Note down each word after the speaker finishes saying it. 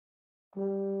Okay,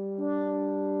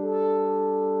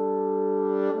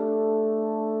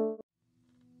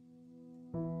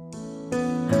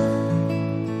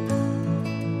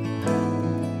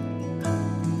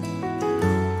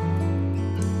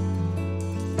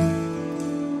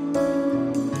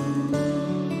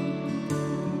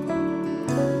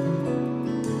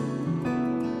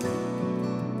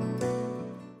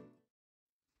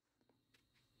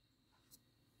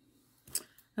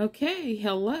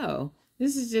 hello.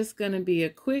 This is just going to be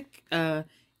a quick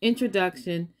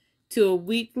introduction to a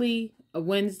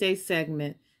Wednesday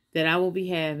segment that I will be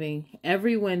having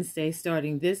every Wednesday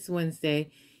starting this Wednesday.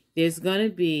 There's going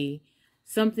to be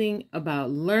something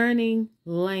about learning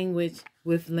language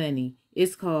with Lynie.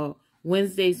 It's called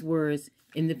Wednesday's Words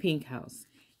in the Pinkhouse.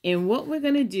 And what we're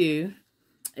going to do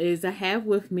is I have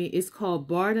with me, it's called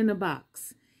Bard in a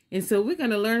Box. And so we're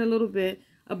going to learn a little bit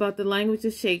about the language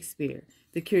of Shakespeare,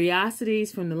 the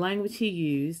curiosities from the language he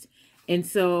used. And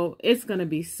so it's going to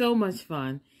be so much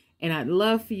fun. And I'd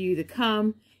love for you to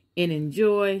come and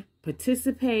enjoy,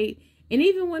 participate, and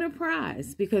even win a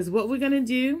prize. Because what we're going to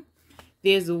do,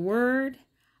 there's a word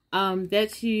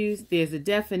that's used. There's a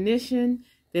definition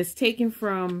that's taken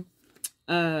from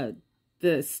the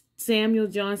Samuel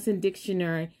Johnson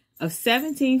Dictionary of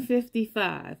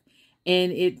 1755.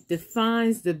 And it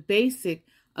defines the basic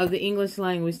of the English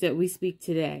language that we speak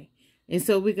today. And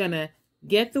so we're going to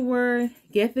get the word,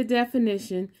 get the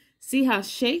definition, see how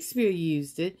Shakespeare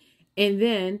used it, and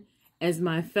then, as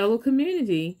my fellow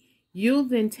community, you'll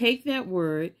then take that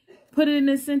word, put it in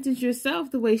a sentence yourself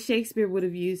the way Shakespeare would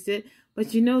have used it.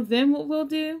 But you know then what we'll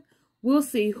do? We'll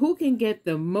see who can get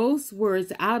the most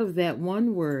words out of that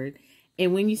one word.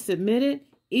 And when you submit it,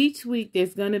 each week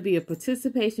there's going to be a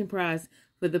participation prize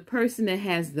for the person that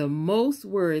has the most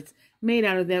words made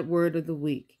out of that word of the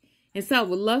week. And so I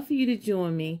would love for you to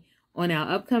join me on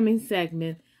our upcoming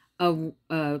segment of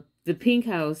the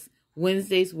Pinkhouse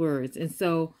Wednesday's Words. And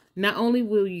so not only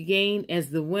will you gain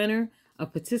as the winner a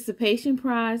participation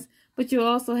prize, but you'll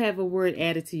also have a word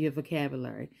added to your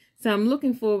vocabulary. So I'm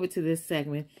looking forward to this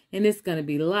segment, and it's going to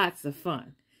be lots of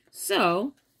fun.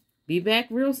 So be back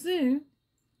real soon.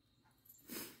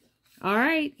 All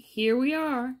right, here we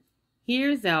are.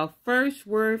 Here's our first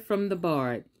word from the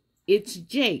Bard. It's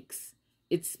Jakes.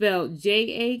 It's spelled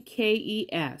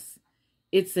Jakes.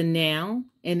 It's a noun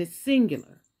and it's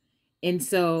singular. And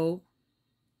so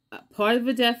part of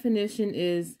the definition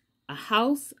is a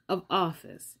house of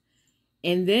office.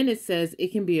 And then it says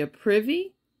it can be a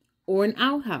privy or an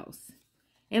outhouse.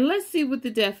 And let's see what the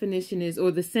definition is,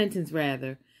 or the sentence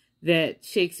rather, that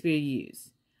Shakespeare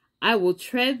used. I will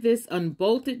tread this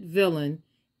unbolted villain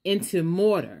into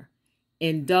mortar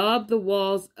and daub the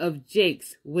walls of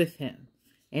Jakes with him.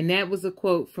 And that was a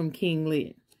quote from King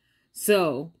Lear.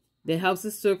 So that helps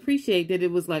us to appreciate that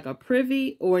it was like a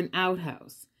privy or an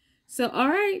outhouse. So, all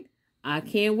right, I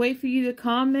can't wait for you to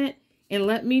comment and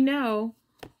let me know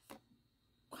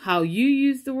how you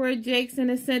use the word Jakes in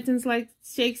a sentence like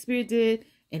Shakespeare did,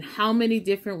 and how many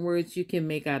different words you can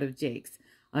make out of Jakes.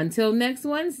 Until next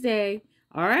Wednesday,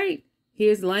 all right,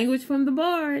 here's language from the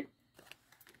Bard.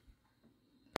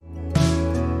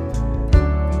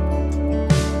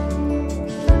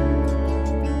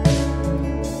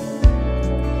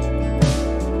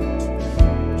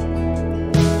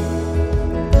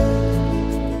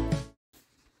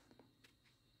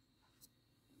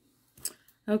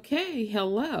 Okay,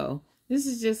 hello. This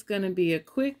is just going to be a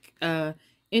quick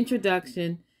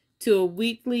introduction to a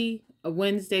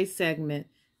Wednesday segment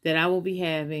that I will be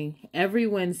having every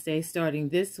Wednesday starting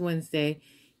this Wednesday.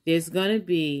 There's going to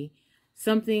be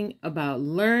something about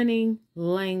learning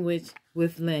language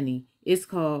with Lynie. It's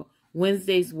called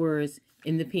Wednesday's Words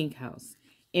in the Pinkhouse.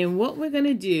 And what we're going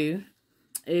to do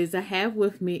is I have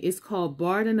with me, it's called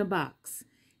Bard in a Box.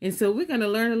 And so we're going to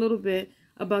learn a little bit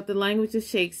about the language of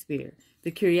Shakespeare,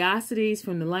 the curiosities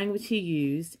from the language he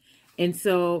used. And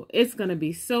so it's going to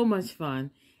be so much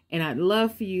fun. And I'd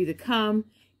love for you to come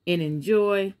and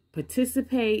enjoy,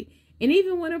 participate, and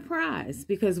even win a prize.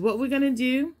 Because what we're going to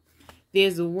do,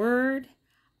 there's a word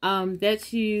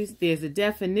that's used. There's a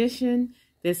definition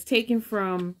that's taken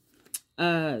from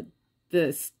the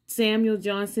Samuel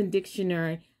Johnson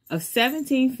Dictionary of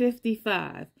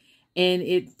 1755. And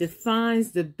it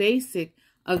defines the basic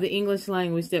of the English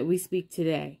language that we speak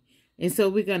today. And so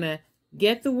we're going to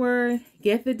get the word,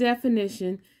 get the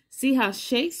definition, see how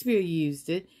Shakespeare used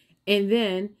it, and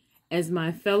then, as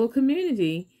my fellow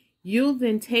community, you'll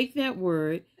then take that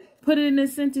word, put it in a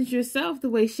sentence yourself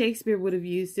the way Shakespeare would have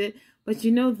used it. But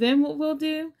you know then what we'll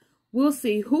do? We'll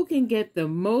see who can get the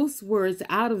most words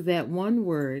out of that one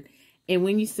word. And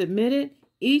when you submit it,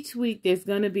 each week there's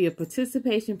going to be a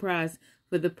participation prize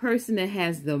for the person that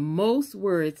has the most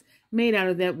words made out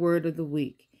of that word of the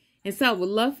week. And so I would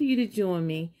love for you to join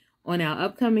me on our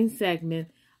upcoming segment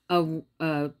of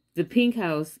the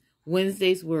Pinkhouse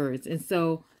Wednesday's Words. And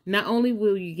so not only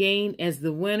will you gain as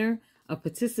the winner a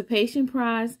participation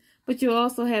prize, but you'll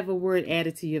also have a word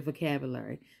added to your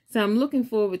vocabulary. So I'm looking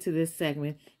forward to this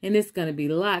segment, and it's going to be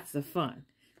lots of fun.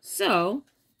 So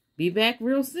be back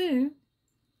real soon.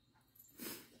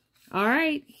 All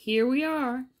right, here we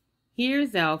are.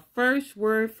 Here's our first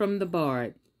word from the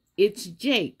Bard. It's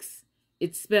Jakes.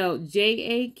 It's spelled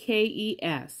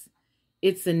Jakes.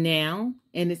 It's a noun,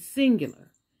 and it's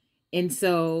singular. And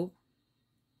so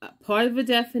part of the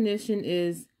definition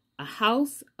is a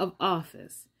house of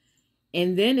office.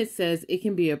 And then it says it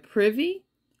can be a privy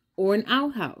or an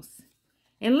outhouse.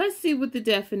 And let's see what the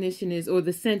definition is, or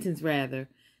the sentence rather,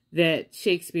 that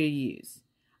Shakespeare used.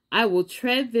 I will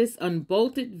tread this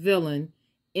unbolted villain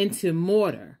into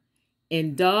mortar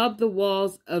and daub the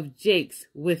walls of Jakes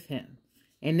with him.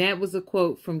 And that was a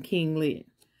quote from King Lear.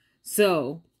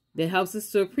 So that helps us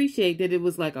to appreciate that it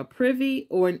was like a privy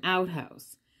or an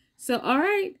outhouse. So, all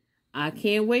right, I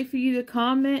can't wait for you to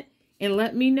comment and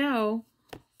let me know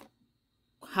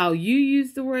how you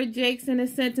use the word Jakes in a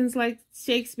sentence like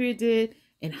Shakespeare did,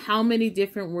 and how many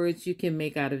different words you can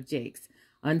make out of Jakes.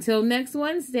 Until next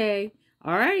Wednesday,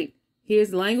 all right,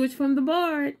 here's language from the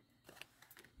Bard.